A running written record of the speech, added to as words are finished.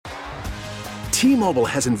T-Mobile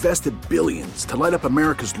has invested billions to light up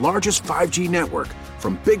America's largest 5G network,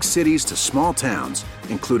 from big cities to small towns,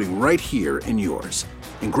 including right here in yours.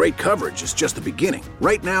 And great coverage is just the beginning.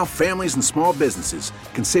 Right now, families and small businesses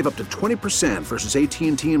can save up to 20% versus AT&T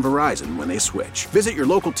and Verizon when they switch. Visit your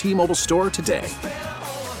local T-Mobile store today.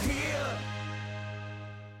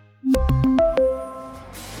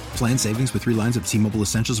 Plan savings with 3 lines of T-Mobile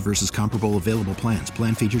Essentials versus comparable available plans.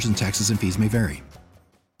 Plan features and taxes and fees may vary.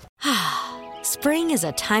 Spring is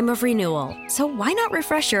a time of renewal, so why not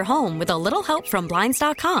refresh your home with a little help from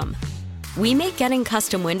Blinds.com? We make getting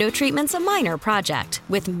custom window treatments a minor project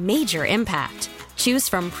with major impact. Choose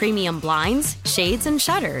from premium blinds, shades, and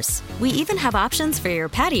shutters. We even have options for your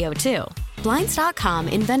patio, too. Blinds.com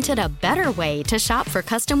invented a better way to shop for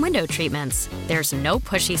custom window treatments. There's no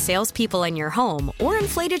pushy salespeople in your home or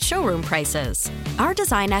inflated showroom prices. Our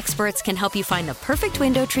design experts can help you find the perfect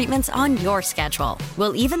window treatments on your schedule.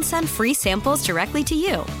 We'll even send free samples directly to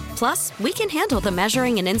you. Plus, we can handle the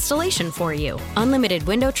measuring and installation for you. Unlimited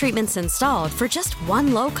window treatments installed for just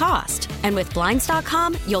one low cost. And with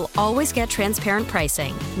Blinds.com, you'll always get transparent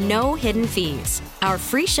pricing. No hidden fees. Our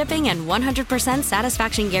free shipping and 100%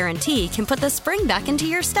 satisfaction guarantee can put the spring back into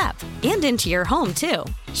your step and into your home, too.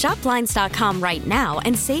 Shop Blinds.com right now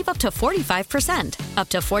and save up to 45%. Up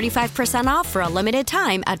to 45% off for a limited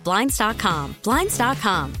time at Blinds.com.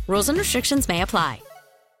 Blinds.com. Rules and restrictions may apply.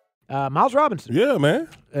 Miles Robinson. Yeah, man.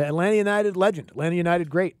 Atlanta United legend. Atlanta United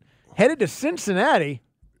great. Headed to Cincinnati.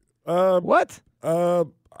 What? I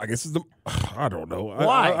guess it's I don't know.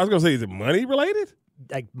 Why? I was going to say, is it money related?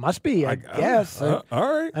 Must be, I guess. All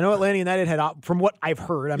right. I know Atlanta United had, from what I've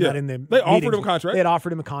heard, I'm not in the They offered him a contract. They had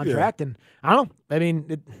offered him a contract, and I don't know. I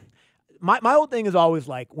mean, my whole thing is always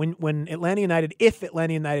like, when Atlanta United, if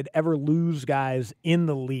Atlanta United ever lose guys in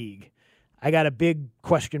the league, I got a big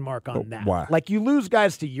question mark on that. Why? Like, you lose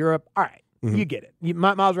guys to Europe, all right, you get it.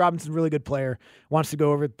 Miles Robinson's a really good player, wants to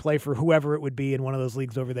go over play for whoever it would be in one of those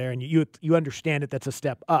leagues over there, and you understand it. That's a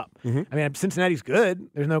step up. I mean, Cincinnati's good.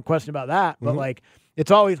 There's no question about that. But like, it's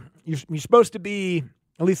always you're supposed to be,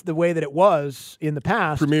 at least the way that it was in the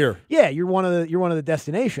past. Premier. Yeah, you're one of the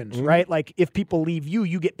destinations, right? Like, if people leave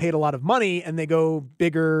you get paid a lot of money, and they go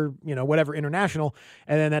bigger, whatever, international,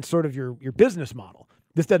 and then that's sort of your business model.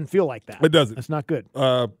 This doesn't feel like that. It doesn't. It's not good.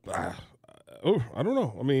 I don't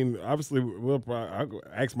know. I mean, obviously, I'll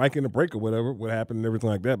ask Mike in the break or whatever, what happened and everything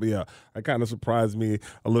like that. But yeah, that kind of surprised me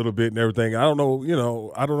a little bit and everything. I don't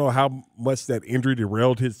know, I don't know how much that injury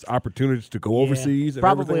derailed his opportunities to go overseas and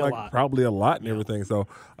probably everything. Probably a lot and everything. So,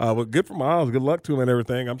 but good for Miles. Good luck to him and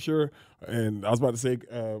everything, I'm sure. And I was about to say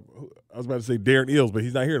Darren Eels, but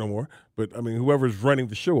he's not here no more. But I mean, whoever's running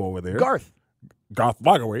the show over there, Garth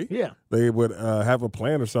Lagaway, they would have a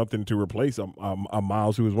plan or something to replace a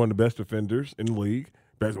Miles, who is one of the best defenders in the league,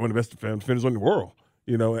 one of the best defenders in the world,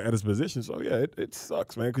 at his position. So, yeah, it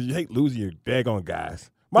sucks, man, because you hate losing your daggone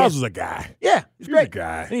guys. Miles was a guy. Yeah, he's great. A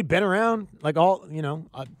guy. And he'd been around, like, all,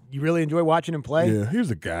 you really enjoy watching him play. Yeah, he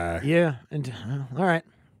was a guy. Yeah, and all right.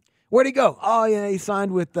 Where'd he go? Oh, yeah, he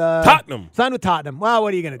signed with Tottenham. Signed with Tottenham. Well,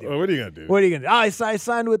 what are you going to do? What are you going to do? What are you going to do? Oh, he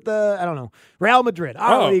signed with, I don't know, Real Madrid.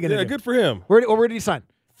 Oh, what are you going to do? Yeah, good for him. Where did he sign?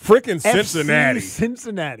 Frickin' Cincinnati. FC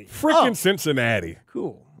Cincinnati. Frickin' Cincinnati.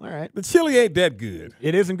 Cool. All right. The chili ain't that good.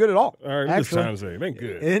 It isn't good at all. All right, I'm just trying to say, it ain't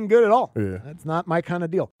good. It isn't good at all. Yeah. That's not my kind of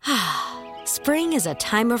deal. Spring is a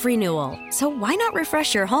time of renewal, so why not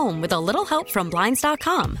refresh your home with a little help from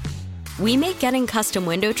Blinds.com? We make getting custom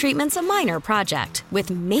window treatments a minor project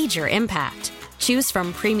with major impact. Choose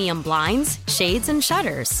from premium blinds, shades, and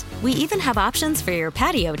shutters. We even have options for your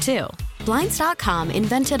patio, too. Blinds.com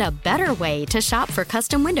invented a better way to shop for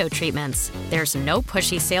custom window treatments. There's no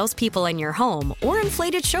pushy salespeople in your home or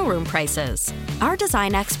inflated showroom prices. Our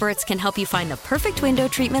design experts can help you find the perfect window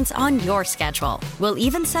treatments on your schedule. We'll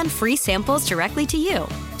even send free samples directly to you.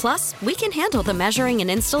 Plus, we can handle the measuring and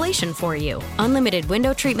installation for you. Unlimited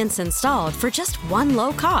window treatments installed for just one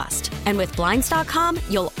low cost. And with Blinds.com,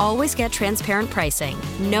 you'll always get transparent pricing.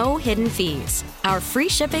 No hidden fees. Our free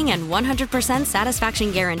shipping and 100%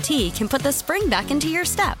 satisfaction guarantee can put the spring back into your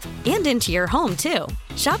step and into your home, too.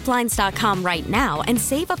 Shop Blinds.com right now and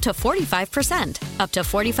save up to 45%. Up to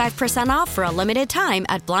 45% off for a limited time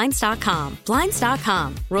at Blinds.com.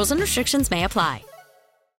 Blinds.com. Rules and restrictions may apply.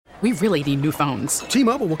 We really need new phones.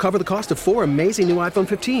 T-Mobile will cover the cost of 4 amazing new iPhone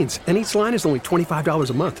 15s, and each line is only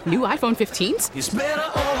 $25 a month. New iPhone 15s? It's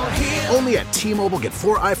better over here. Only at T-Mobile, get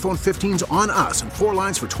 4 iPhone 15s on us and 4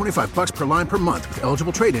 lines for $25 per line per month with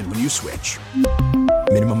eligible trade-in when you switch.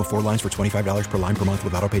 Minimum of 4 lines for $25 per line per month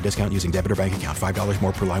with autopay discount using debit or bank account. $5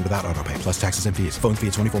 more per line without autopay, plus taxes and fees. Phone fee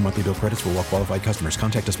at 24 monthly bill credits for well qualified customers.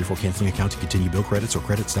 Contact us before canceling account to continue bill credits or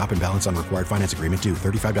credit stop and balance on required finance agreement due.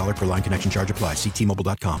 $35 per line connection charge applies. See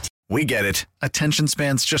T-Mobile.com. We get it. Attention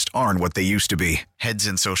spans just aren't what they used to be. Heads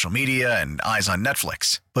in social media and eyes on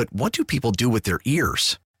Netflix. But what do people do with their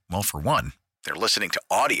ears? Well, for one, they're listening to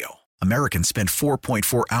audio. Americans spend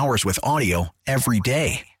 4.4 hours with audio every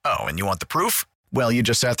day. Oh, and you want the proof? Well, you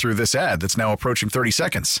just sat through this ad that's now approaching 30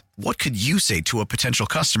 seconds. What could you say to a potential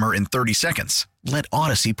customer in 30 seconds? Let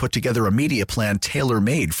Odyssey put together a media plan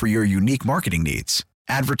tailor-made for your unique marketing needs.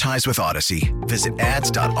 Advertise with Odyssey. Visit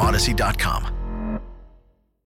ads.odyssey.com.